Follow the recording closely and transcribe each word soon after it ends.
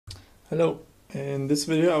Hello. In this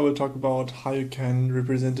video I will talk about how you can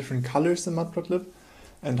represent different colors in Matplotlib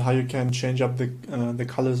and how you can change up the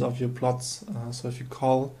colors of your plots. So if you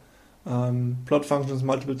call plot functions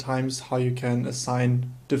multiple times, how you can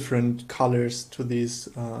assign different colors to these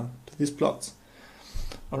plots.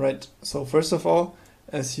 Alright, so first of all,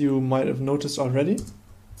 as you might have noticed already,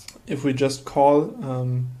 if we just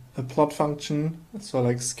call a plot function, so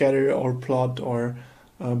like scatter or plot or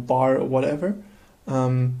bar or whatever,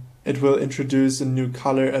 it will introduce a new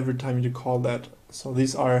color every time you call that. So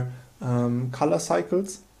these are color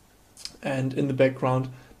cycles, and in the background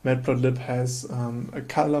Matplotlib has a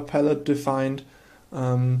color palette defined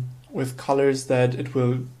with colors that it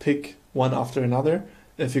will pick one after another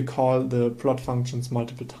if you call the plot functions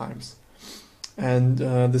multiple times. And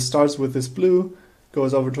this starts with this blue,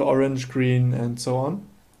 goes over to orange, green, and so on.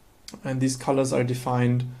 And these colors are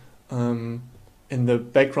defined in the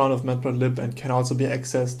background of Matplotlib and can also be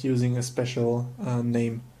accessed using a special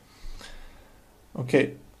name.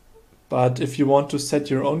 Okay, but if you want to set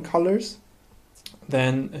your own colors,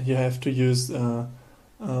 then you have to use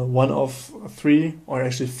one of three or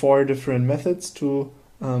actually four different methods to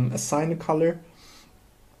assign a color.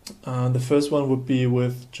 The first one would be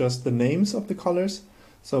with just the names of the colors.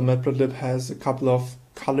 So Matplotlib has a couple of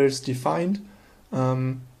colors defined,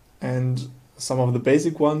 and some of the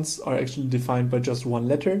basic ones are actually defined by just one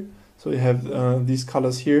letter. So you have these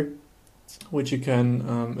colors here, which you can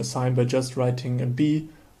assign by just writing a B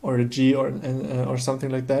or a G or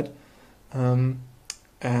something like that.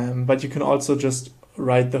 But you can also just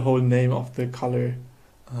write the whole name of the color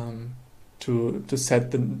to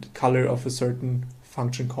set the color of a certain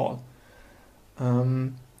function call.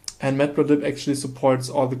 And Matplotlib actually supports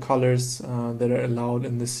all the colors that are allowed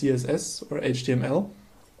in the CSS or HTML.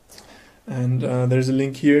 And there's a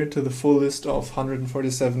link here to the full list of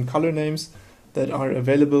 147 color names that are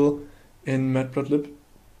available in Matplotlib.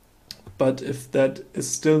 But if that is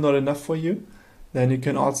still not enough for you, then you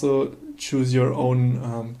can also choose your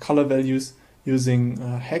own color values using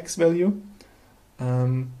hex value.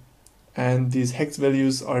 And these hex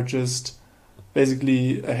values are just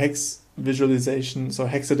basically a hex visualization, so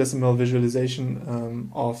hexadecimal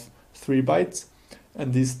visualization of 3 bytes.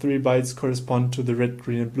 And these 3 bytes correspond to the red,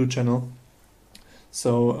 green, and blue channel.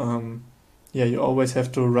 So yeah, you always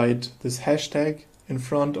have to write this hashtag in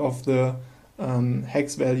front of the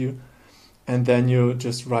hex value, and then you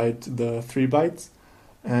just write the 3 bytes.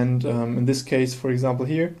 And in this case, for example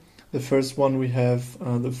here, the first one we have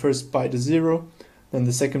the first byte is 0, then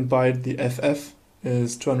the second byte, the FF,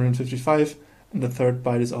 is 255, and the third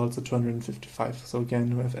byte is also 255. So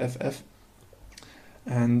again, we have FF.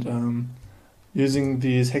 And using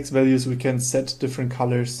these hex values, we can set different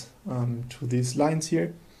colors to these lines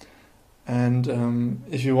here. And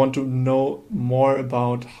if you want to know more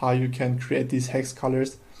about how you can create these hex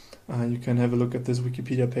colors, you can have a look at this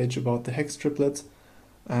Wikipedia page about the hex triplets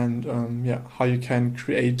and yeah, how you can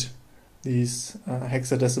create these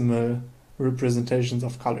hexadecimal representations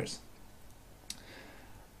of colors.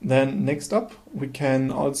 Then next up, we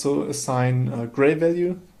can also assign a gray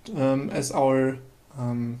value as our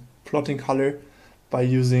plotting color by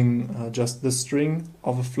using just the string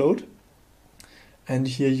of a float. And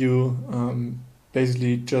here you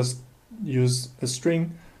basically just use a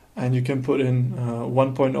string, and you can put in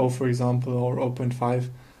 1.0 for example, or 0.5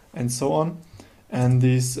 and so on. And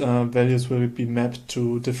these values will be mapped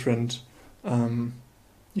to different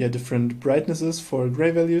different brightnesses for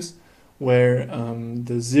gray values, where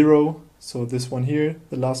the 0, so this one here,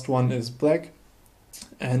 the last one is black,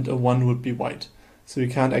 and a 1 would be white. So you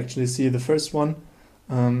can't actually see the first one.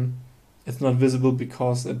 It's not visible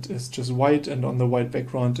because it is just white, and on the white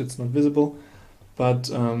background it's not visible. But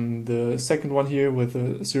the second one here with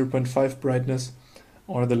a 0.5 brightness,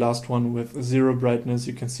 or the last one with 0 brightness,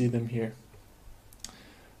 you can see them here.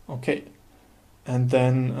 Okay, and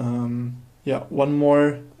then yeah, one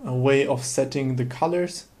more way of setting the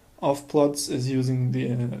colors of plots is using the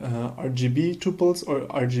RGB tuples or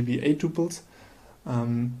RGBA tuples.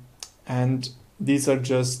 And these are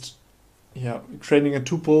just creating a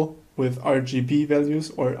tuple with RGB values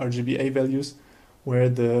or RGBA values, where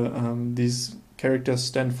these characters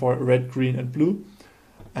stand for red, green, and blue,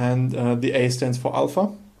 and the A stands for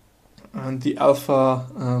alpha, and the alpha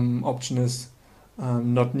option is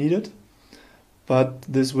not needed, but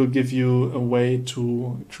this will give you a way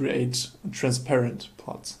to create transparent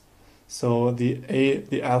plots. So the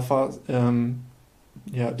alpha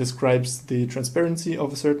describes the transparency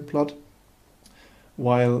of a certain plot,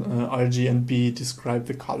 while RG and B describe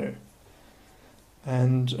the color.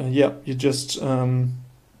 And you just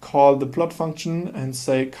call the plot function and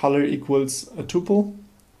say color equals a tuple,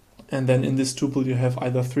 And then in this tuple you have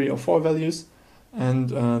either 3 or 4 values, and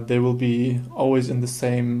they will be always in the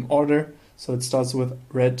same order. So it starts with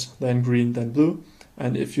red, then green, then blue.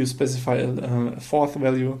 And if you specify a fourth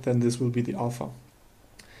value, then this will be the alpha.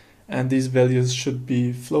 And these values should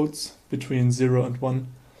be floats between 0 and 1.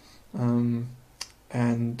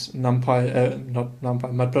 And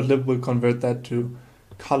Matplotlib will convert that to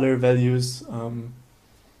color values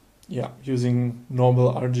using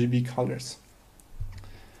normal RGB colors.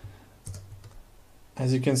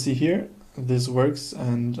 As you can see here, this works,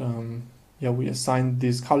 and we assign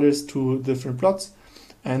these colors to different plots.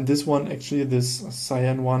 And this one, actually, this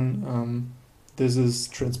cyan one, this is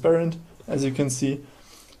transparent, as you can see,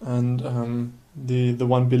 and the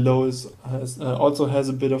one below also has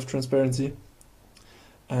a bit of transparency.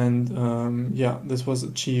 And this was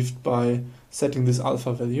achieved by setting this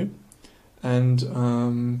alpha value. And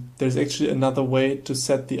there's actually another way to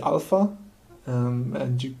set the alpha,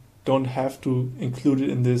 and you don't have to include it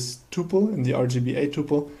in this tuple, in the RGBA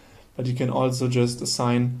tuple, but you can also just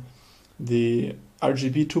assign the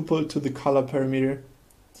RGB tuple to the color parameter,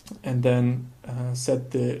 and then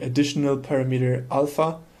set the additional parameter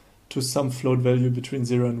alpha to some float value between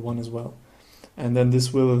 0 and 1 as well. And then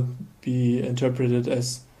this will be interpreted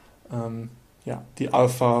as the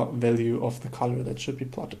alpha value of the color that should be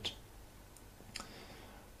plotted.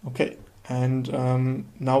 Okay, and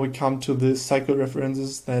now we come to the cycle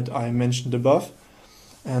references that I mentioned above.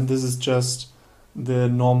 And this is just the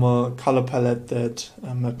normal color palette that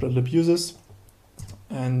Matplotlib uses.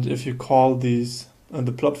 And if you call these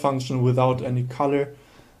the plot function without any color,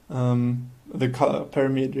 the color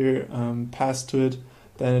parameter passed to it,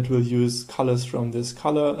 then it will use colors from this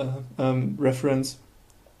color reference.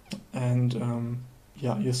 And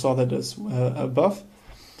you saw that as above.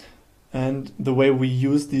 And the way we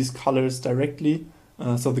use these colors directly,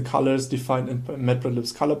 so the colors defined in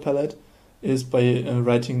Matplotlib's color palette, is by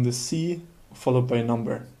writing the C followed by a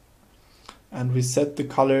number. And we set the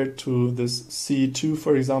color to this C2,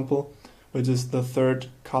 for example, which is the third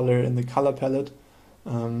color in the color palette,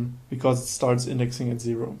 because it starts indexing at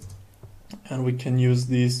 0. And we can use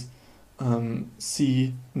these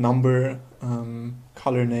C number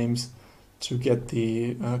color names to get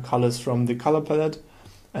the colors from the color palette.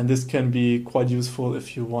 And this can be quite useful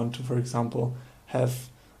if you want to, for example, have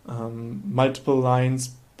multiple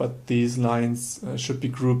lines, but these lines should be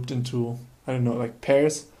grouped into, I don't know, like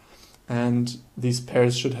pairs. And these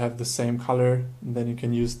pairs should have the same color. And then you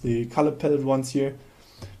can use the color palette ones here,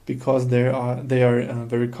 because they are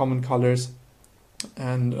very common colors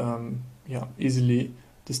and easily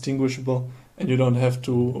distinguishable. And you don't have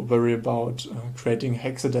to worry about creating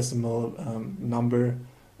hexadecimal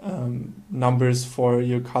numbers for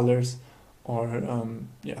your colors, or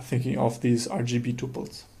thinking of these RGB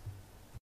tuples.